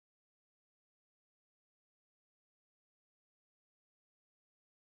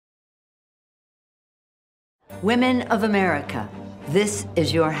Women of America, this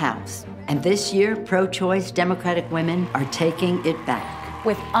is your house. And this year, pro-choice Democratic women are taking it back.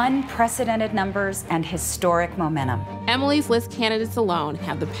 With unprecedented numbers and historic momentum. Emily's List candidates alone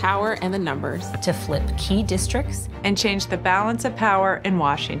have the power and the numbers to flip key districts and change the balance of power in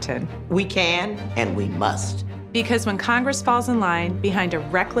Washington. We can and we must. Because when Congress falls in line behind a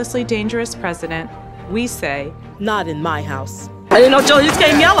recklessly dangerous president, we say, not in my house. I didn't know Joe just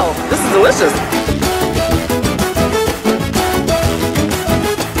came yellow. This is delicious.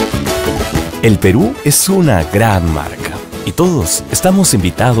 El Perú es una gran marca y todos estamos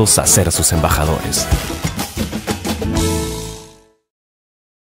invitados a ser sus embajadores.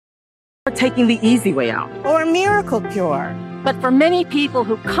 We're taking the easy way out. Or a miracle cure. But for many people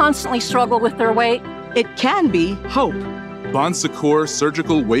who constantly struggle with their weight, it can be hope. Bon Secours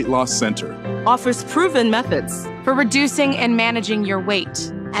Surgical Weight Loss Center offers proven methods for reducing and managing your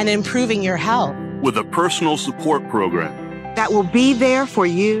weight and improving your health with a personal support program that will be there for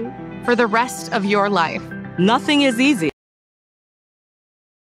you for the rest of your life. Nothing is easy.